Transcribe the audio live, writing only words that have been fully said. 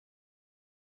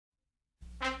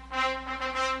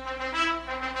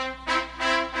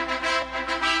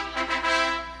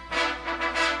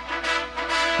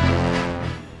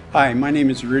Hi, my name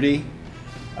is Rudy.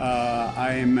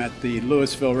 I am at the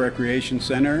Louisville Recreation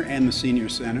Center and the Senior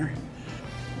Center.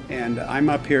 And I'm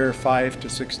up here 5 to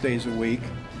 6 days a week.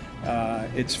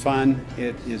 It's fun.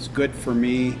 It is good for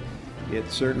me.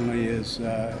 It certainly is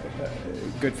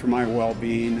good for my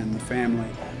well-being and the family.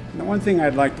 And the one thing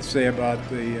I'd like to say about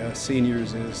the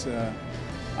seniors is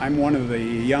I'm one of the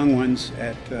young ones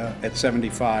at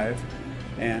 75.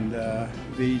 And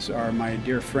these are my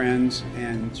dear friends,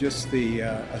 and just the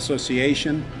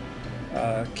association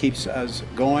keeps us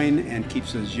going and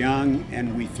keeps us young,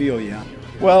 and we feel young.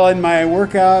 Well, in my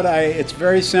workout, it's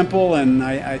very simple, and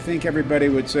I think everybody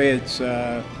would say it's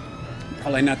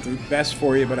probably not the best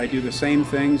for you, but I do the same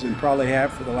things and probably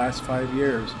have for the last 5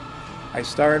 years. I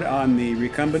start on the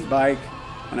recumbent bike,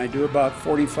 and I do about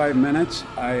 45 minutes.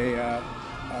 I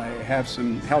have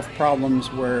some health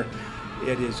problems where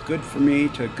it is good for me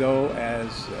to go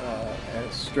as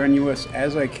strenuous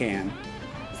as I can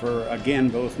for, again,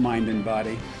 both mind and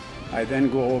body. I then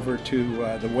go over to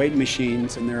the weight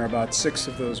machines, and there are about 6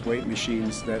 of those weight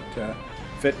machines that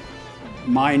fit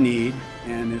my need,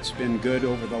 and it's been good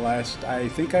over the last, I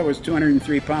think I was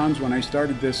 203 pounds when I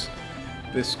started this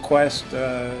quest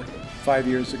 5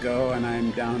 years ago, and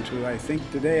I'm down to, I think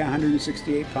today,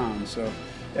 168 pounds. So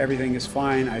everything is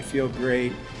fine. I feel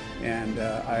great. And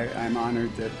I'm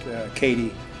honored that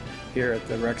Katie here at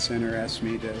the Rec Center asked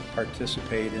me to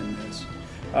participate in this.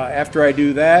 After I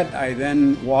do that, I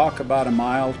then walk about 1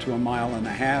 mile to 1.5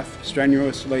 miles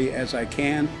strenuously as I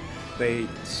can. They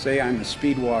say I'm a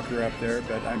speed walker up there,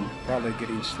 but I'm probably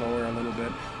getting slower a little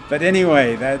bit. But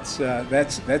anyway, that's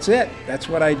it. That's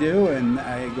what I do, and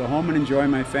I go home and enjoy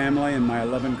my family and my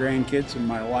 11 grandkids and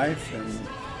my wife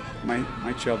and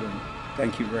my children.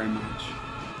 Thank you very much.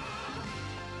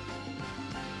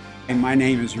 And my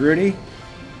name is Rudy.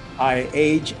 I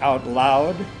age out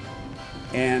loud,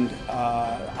 and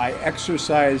I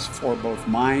exercise for both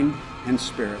mind and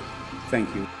spirit.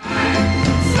 Thank you.